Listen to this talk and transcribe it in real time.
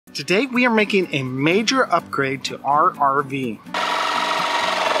Today we are making a major upgrade to our RV.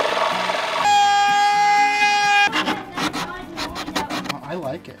 I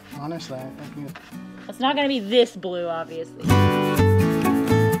like it, honestly. It's not going to be this blue, obviously.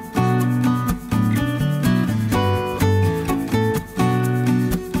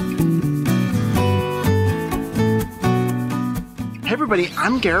 Hey everybody,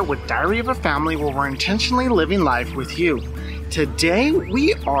 I'm Garrett with Diary of a Family, where we're intentionally living life with you. Today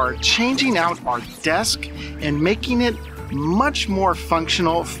we are changing out our desk and making it much more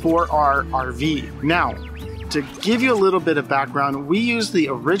functional for our RV. Now, to give you a little bit of background, we used the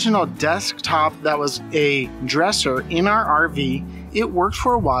original desktop that was a dresser in our RV. It worked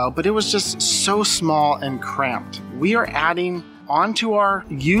for a while, but it was just so small and cramped. We are adding onto our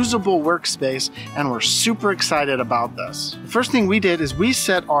usable workspace, and we're super excited about this. The first thing we did is we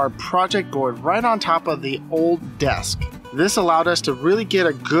set our project board right on top of the old desk. This allowed us to really get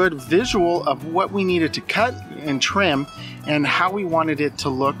a good visual of what we needed to cut and trim and how we wanted it to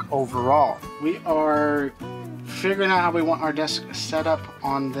look overall. We are figuring out how we want our desk set up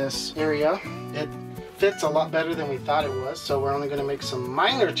on this area. It fits a lot better than we thought it was, so we're only going to make some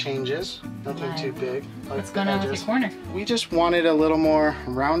minor changes, nothing too big. What's going on with your corner? We just wanted a little more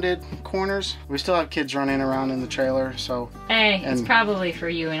rounded corners. We still have kids running around in the trailer, so... Hey, it's probably for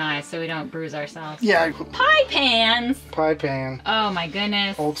you and I, so we don't bruise ourselves. Yeah. Pie pans! Pie pan. Oh my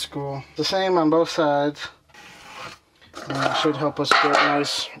goodness. Old school. The same on both sides. It should help us get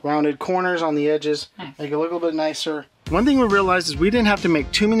nice rounded corners on the edges, make it look a little bit nicer. One thing we realized is we didn't have to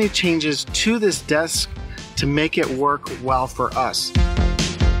make too many changes to this desk to make it work well for us.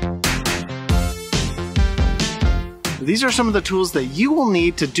 These are some of the tools that you will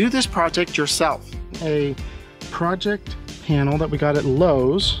need to do this project yourself. A project panel that we got at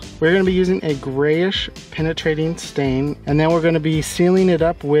Lowe's. We're going to be using a grayish penetrating stain, and then we're going to be sealing it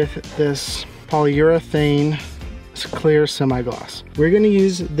up with this polyurethane clear semi-gloss. We're going to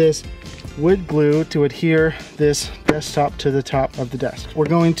use this wood glue to adhere this desktop to the top of the desk. We're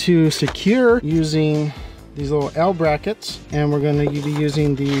going to secure using these little L brackets, and we're going to be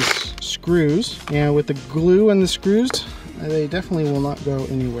using these screws, and with the glue and the screws, they definitely will not go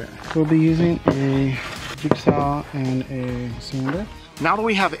anywhere. We'll be using a jigsaw and a sander. Now that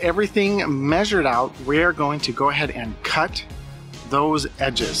we have everything measured out, we're going to go ahead and cut those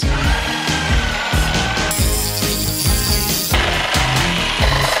edges.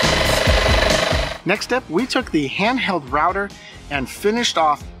 Next up, we took the handheld router and finished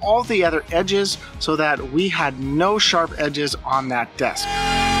off all the other edges so that we had no sharp edges on that desk.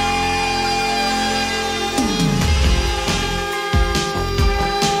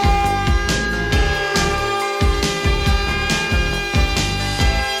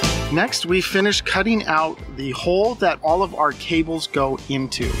 Next, we finished cutting out the hole that all of our cables go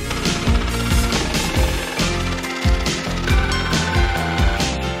into.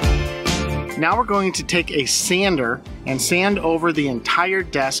 Now we're going to take a sander and sand over the entire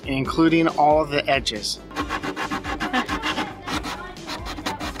desk, including all of the edges.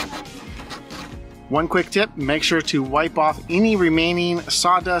 One quick tip, make sure to wipe off any remaining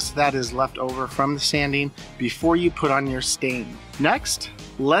sawdust that is left over from the sanding before you put on your stain. Next,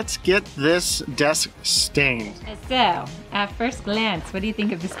 let's get this desk stained. So, at first glance, what do you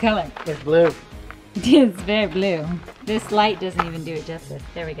think of this color? It's blue. It's very blue. This light doesn't even do it justice.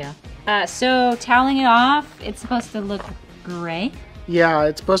 There we go. So toweling it off, it's supposed to look gray. Yeah,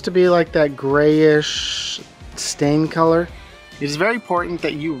 it's supposed to be like that grayish stain color. It is very important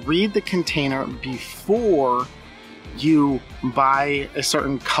that you read the container before you buy a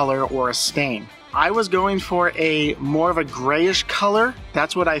certain color or a stain. I was going for a more of a grayish color.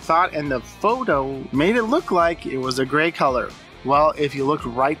 That's what I thought, and the photo made it look like it was a gray color. Well, if you looked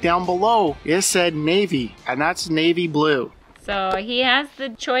right down below, it said navy, and that's navy blue. So he has the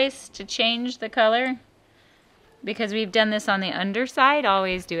choice to change the color. Because we've done this on the underside,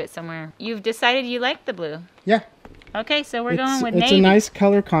 always do it somewhere. You've decided you like the blue. Yeah. Okay, so we're going with navy. It's a nice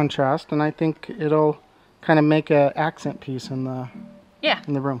color contrast, and I think it'll kind of make an accent piece in the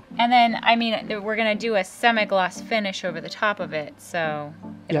room. And then, I mean, we're going to do a semi-gloss finish over the top of it, so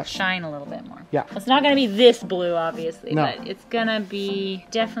it'll shine a little bit more. Yeah. It's not going to be this blue, obviously, no. But it's going to be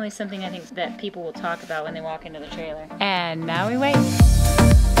definitely something I think that people will talk about when they walk into the trailer. And now we wait.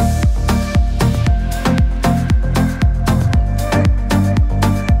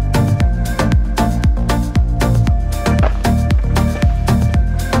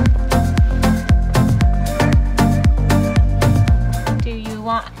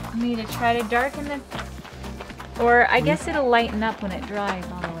 Me to try to darken the, or I guess it'll lighten up when it dries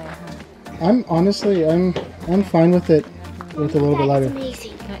all the way. Huh? I'm fine with it with a little bit lighter.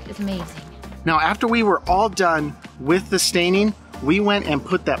 Amazing. That is amazing. Now, after we were all done with the staining, we went and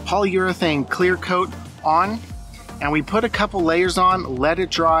put that polyurethane clear coat on, and we put a couple layers on, let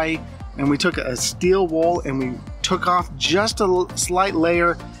it dry, and we took a steel wool and we took off just a slight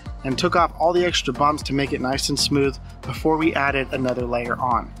layer and took off all the extra bumps to make it nice and smooth before we added another layer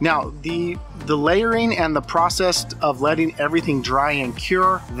on. Now, the layering and the process of letting everything dry and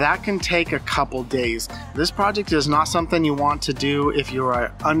cure, that can take a couple days. This project is not something you want to do if you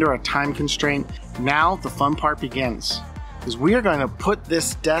are under a time constraint. Now the fun part begins, because we are going to put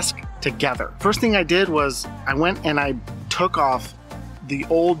this desk together. First thing I did was I went and I took off the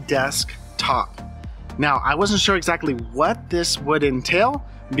old desk top. Now, I wasn't sure exactly what this would entail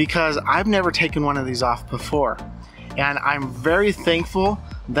because I've never taken one of these off before. And I'm very thankful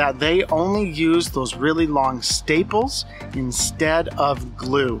that they only use those really long staples instead of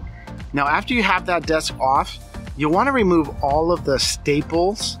glue. Now, after you have that desk off, you'll want to remove all of the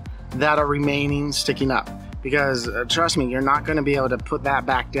staples that are remaining sticking up, because trust me, you're not going to be able to put that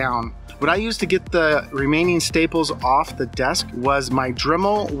back down. What I used to get the remaining staples off the desk was my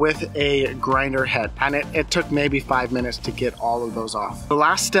Dremel with a grinder head, and it took maybe 5 minutes to get all of those off. The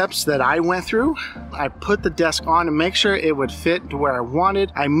last steps that I went through, I put the desk on to make sure it would fit to where I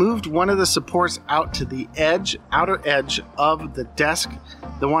wanted. I moved one of the supports out to the outer edge of the desk,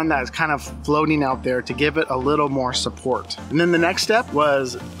 the one that's kind of floating out there, to give it a little more support. And then the next step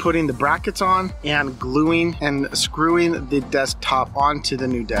was putting the brackets on and gluing and screwing the desktop onto the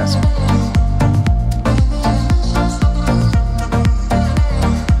new desk.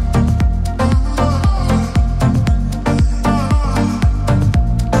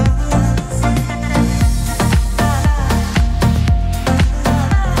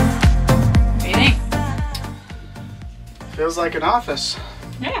 Feels like an office.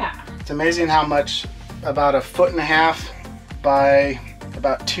 Yeah. It's amazing how much about 1.5 feet by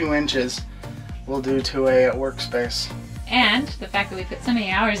about 2 inches will do to a workspace. And the fact that we put so many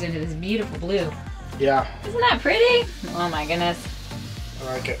hours into this beautiful blue. Yeah. Isn't that pretty? Oh my goodness.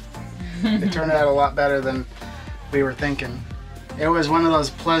 I like it. It turned out a lot better than we were thinking. It was one of those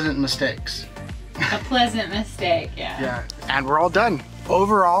pleasant mistakes. A pleasant mistake, yeah. Yeah. And we're all done.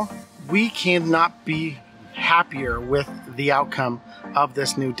 Overall, we cannot be happier with the outcome of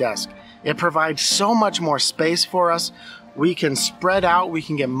this new desk. It provides so much more space for us. We can spread out, we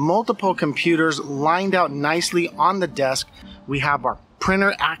can get multiple computers lined out nicely on the desk. We have our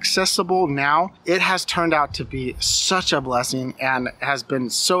printer accessible now. It has turned out to be such a blessing and has been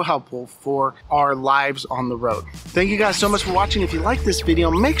so helpful for our lives on the road. Thank you guys so much for watching. If you like this video,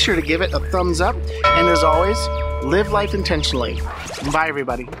 make sure to give it a thumbs up. And as always, live life intentionally. Bye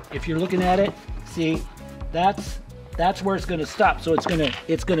everybody. If you're looking at it, see, that's where it's going to stop. So it's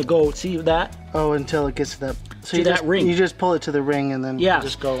going to go, see that? Oh, until it gets to that. So to that ring. You just pull it to the ring and then yeah. you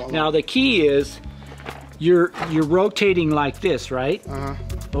just go along. Now the key is you're rotating like this, right? Uh-huh.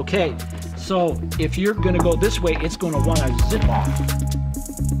 Okay. So if you're going to go this way, it's going to want to zip off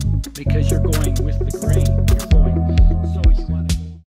because you're going with the grain.